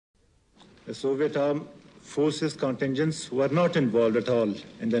The Soviet armed forces contingents were not involved at all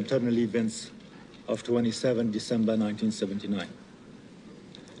in the internal events of 27 December 1979.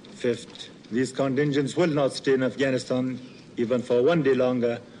 Fifth, these contingents will not stay in Afghanistan even for one day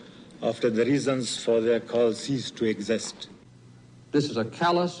longer after the reasons for their call cease to exist. This is a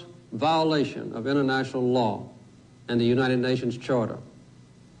callous violation of international law and the United Nations Charter.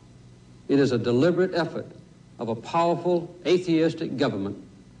 It is a deliberate effort of a powerful atheistic government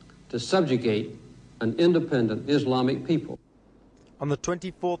to subjugate an independent Islamic people. On the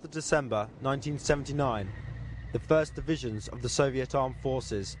 24th of December 1979, the first divisions of the Soviet armed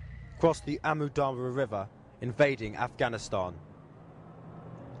forces crossed the Amu Darya River, invading Afghanistan.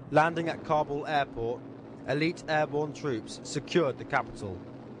 Landing at Kabul airport, elite airborne troops secured the capital.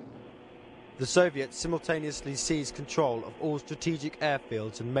 The Soviets simultaneously seized control of all strategic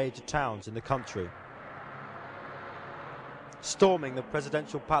airfields and major towns in the country. Storming the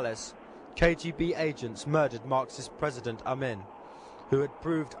presidential palace, KGB agents murdered Marxist President Amin, who had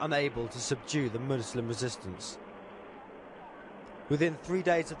proved unable to subdue the Muslim resistance. Within 3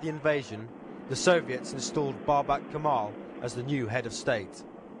 days of the invasion, the Soviets installed Babak Kemal as the new head of state.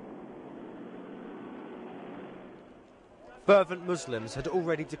 Fervent Muslims had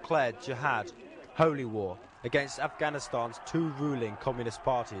already declared Jihad, holy war, against Afghanistan's two ruling communist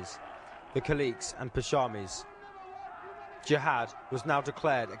parties, the Khaliks and Pashamis. Jihad was now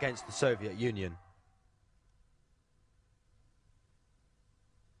declared against the Soviet Union.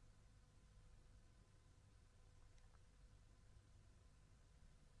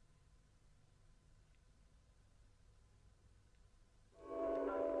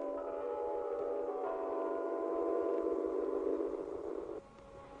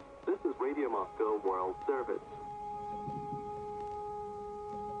 This is Radio Moscow World Service.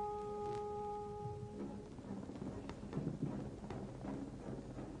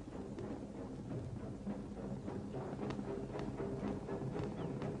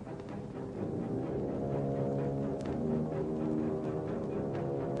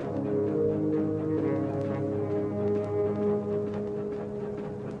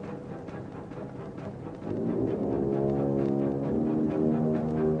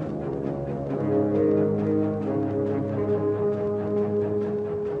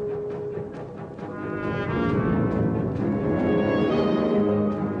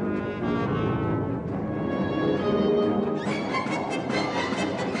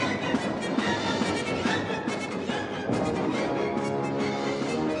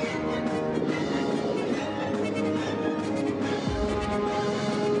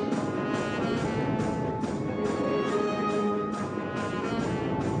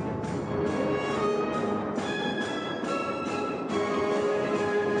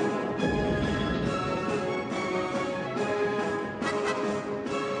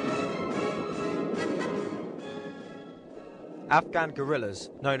 Afghan guerrillas,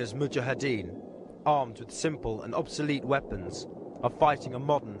 known as Mujahideen, armed with simple and obsolete weapons, are fighting a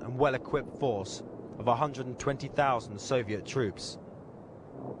modern and well-equipped force of 120,000 Soviet troops.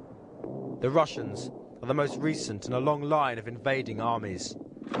 The Russians are the most recent in a long line of invading armies.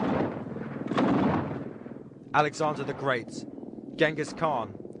 Alexander the Great, Genghis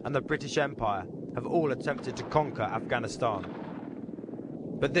Khan and the British Empire have all attempted to conquer Afghanistan.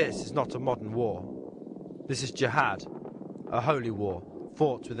 But this is not a modern war. This is jihad, a holy war,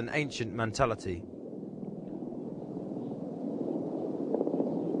 fought with an ancient mentality.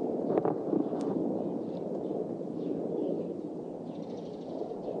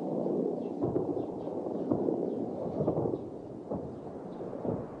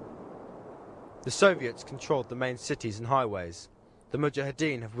 The Soviets controlled the main cities and highways. The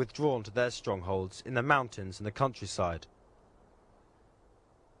Mujahideen have withdrawn to their strongholds in the mountains and the countryside.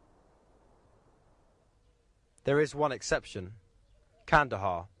 There is one exception: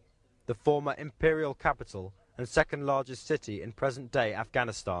 Kandahar, the former imperial capital and second largest city in present-day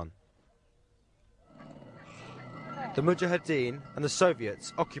Afghanistan. The Mujahideen and the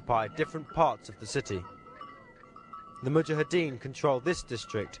Soviets occupy different parts of the city. The Mujahideen control this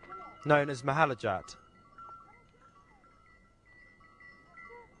district, known as Mahalajat.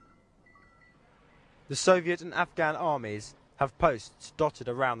 The Soviet and Afghan armies have posts dotted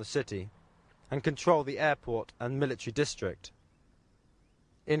around the city and control the airport and military district.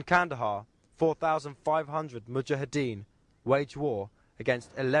 In Kandahar, 4,500 Mujahideen wage war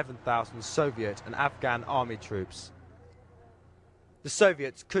against 11,000 Soviet and Afghan army troops. The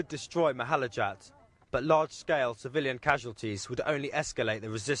Soviets could destroy Mahalajat, but large-scale civilian casualties would only escalate the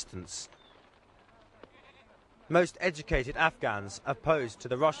resistance. Most educated Afghans opposed to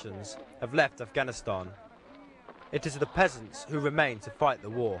the Russians have left Afghanistan. It is the peasants who remain to fight the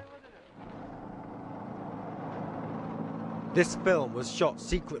war. This film was shot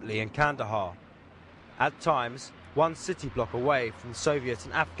secretly in Kandahar, at times 1 city block away from Soviet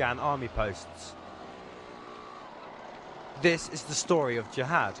and Afghan army posts. This is the story of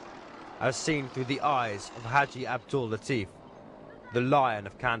Jihad, as seen through the eyes of Haji Abdul Latif, the Lion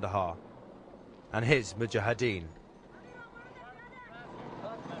of Kandahar, and his Mujahideen.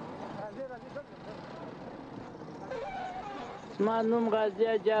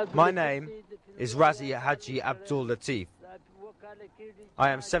 My name is Razi Haji Abdul Latif. I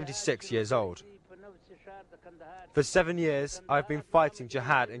am 76 years old. For 7 years, I've been fighting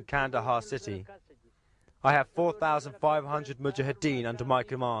Jihad in Kandahar city. I have 4,500 Mujahideen under my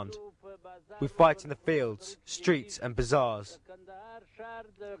command. We fight in the fields, streets and bazaars.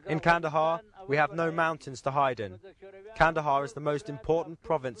 In Kandahar, we have no mountains to hide in. Kandahar is the most important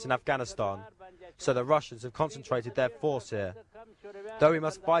province in Afghanistan, so the Russians have concentrated their force here. Though we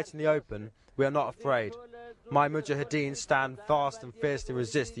must fight in the open, we are not afraid. My Mujahideen stand fast and fiercely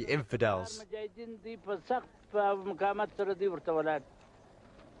resist the infidels.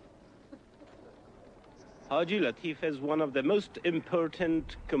 Haji Latif is one of the most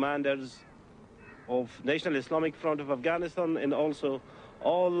important commanders of National Islamic Front of Afghanistan, and also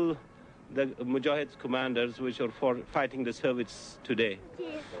all the Mujahid commanders which are fighting the Soviets today.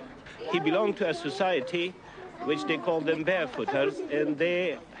 He belonged to a society which they call them barefooters, and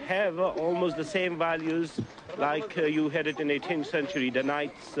they have almost the same values like you had it in 18th century, the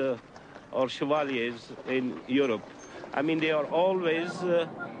knights or chevaliers in Europe. I mean, they are always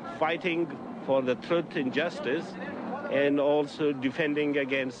fighting for the truth and justice, and also defending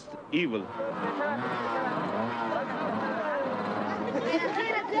against evil.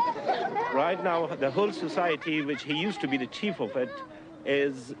 Right now, the whole society, which he used to be the chief of it,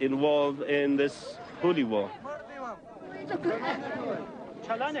 is involved in this holy war.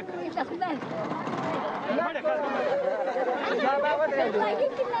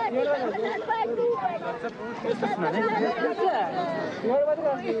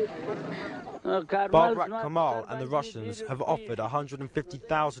 Babrak Kamal and the Russians have offered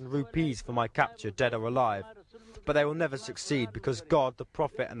 150,000 rupees for my capture, dead or alive. But they will never succeed because God, the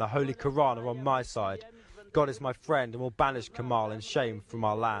Prophet and the Holy Quran are on my side. God is my friend and will banish Kamal in shame from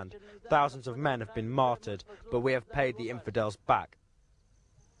our land. Thousands of men have been martyred, but we have paid the infidels back.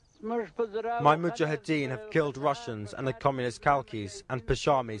 My Mujahideen have killed Russians and the communist Khalqis and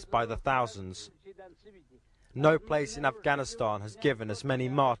Pashamis by the thousands. No place in Afghanistan has given as many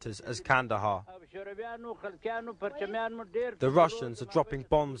martyrs as Kandahar. The Russians are dropping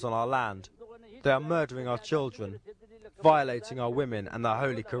bombs on our land. They are murdering our children, violating our women and the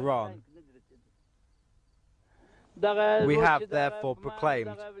Holy Quran. We have therefore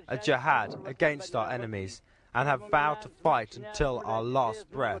proclaimed a jihad against our enemies and have vowed to fight until our last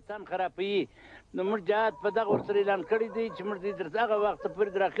breath. In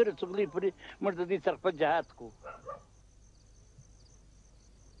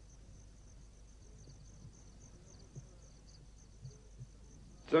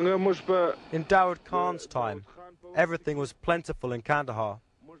Dawood Khan's time, everything was plentiful in Kandahar.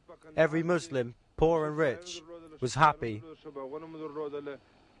 Every Muslim, poor and rich, was happy.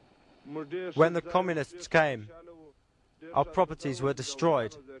 When the communists came, our properties were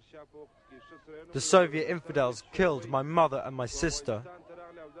destroyed. The Soviet infidels killed my mother and my sister.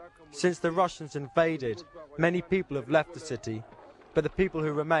 Since the Russians invaded, many people have left the city, but the people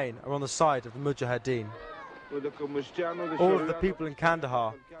who remain are on the side of the Mujahideen. All of the people in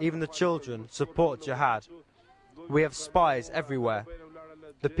Kandahar, even the children, support jihad. We have spies everywhere.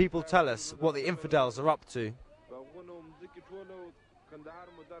 The people tell us what the infidels are up to.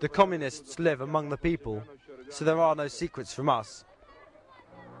 The communists live among the people, so there are no secrets from us.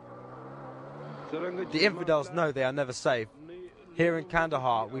 The infidels know they are never safe. Here in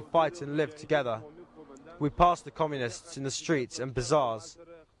Kandahar, we fight and live together. We pass the communists in the streets and bazaars.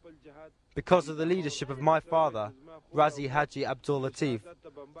 Because of the leadership of my father, Razi Haji Abdul Latif,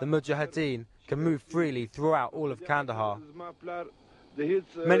 the Mujahideen can move freely throughout all of Kandahar.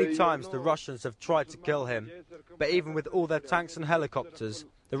 Many times the Russians have tried to kill him, but even with all their tanks and helicopters,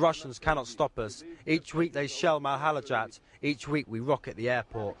 the Russians cannot stop us. Each week they shell Malhalajat, each week we rocket the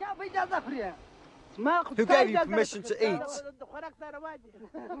airport. Who gave you permission to eat?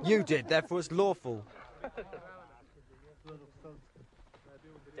 You did, therefore it's lawful.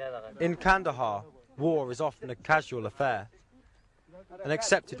 In Kandahar, war is often a casual affair, an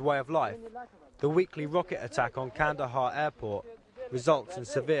accepted way of life. The weekly rocket attack on Kandahar airport results in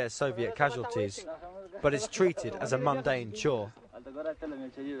severe Soviet casualties, but is treated as a mundane chore.